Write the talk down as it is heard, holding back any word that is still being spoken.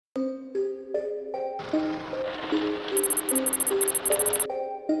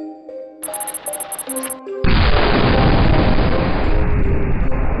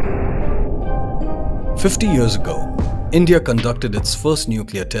50 years ago, India conducted its first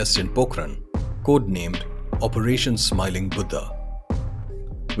nuclear test in Pokhran, codenamed Operation Smiling Buddha.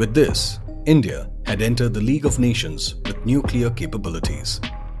 With this, India had entered the League of Nations with nuclear capabilities.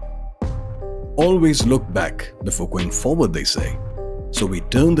 Always look back before going forward, they say. So we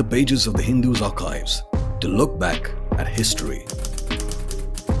turn the pages of the Hindu's archives to look back at history.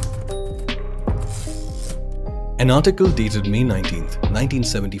 An article dated May 19,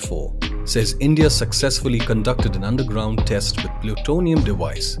 1974 says India successfully conducted an underground test with plutonium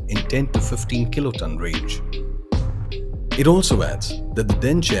device in 10 to 15 kiloton range. It also adds that the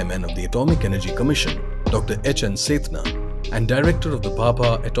then chairman of the Atomic Energy Commission, Dr. H.N. Sethna, and director of the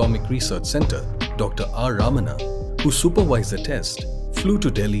Bhabha Atomic Research Center, Dr. R. Ramanna, who supervised the test, flew to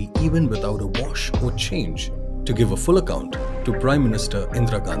Delhi even without a wash or change to give a full account to Prime Minister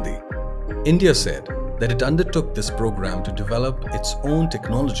Indira Gandhi. India said that it undertook this program to develop its own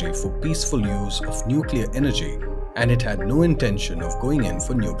technology for peaceful use of nuclear energy, and it had no intention of going in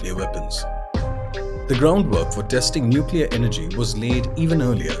for nuclear weapons. The groundwork for testing nuclear energy was laid even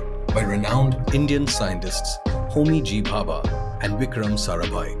earlier by renowned Indian scientists Homi G. Bhabha and Vikram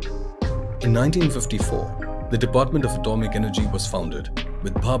Sarabhai. In 1954, the Department of Atomic Energy was founded,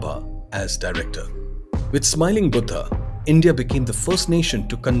 with Bhabha as director. With Smiling Buddha, India became the first nation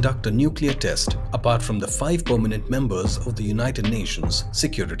to conduct a nuclear test apart from the 5 permanent members of the United Nations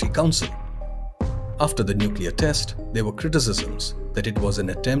Security Council. After the nuclear test, there were criticisms that it was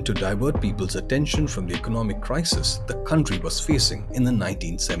an attempt to divert people's attention from the economic crisis the country was facing in the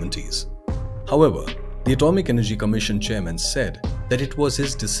 1970s. However, the Atomic Energy Commission chairman said that it was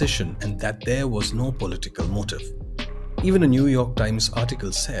his decision and that there was no political motive. Even a New York Times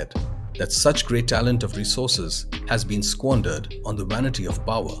article said that such great talent of resources has been squandered on the vanity of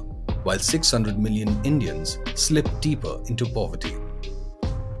power, while 600 million Indians slip deeper into poverty.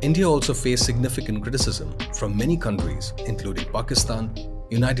 India also faced significant criticism from many countries including Pakistan,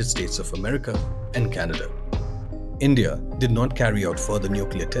 United States of America and Canada. India did not carry out further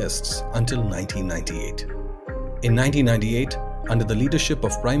nuclear tests until 1998. In 1998, under the leadership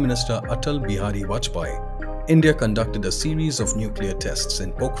of Prime Minister Atal Bihari Vajpayee, India conducted a series of nuclear tests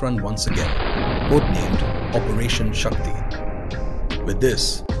in Pokhran once again, codenamed Operation Shakti. With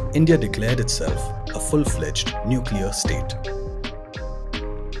this, India declared itself a full-fledged nuclear state.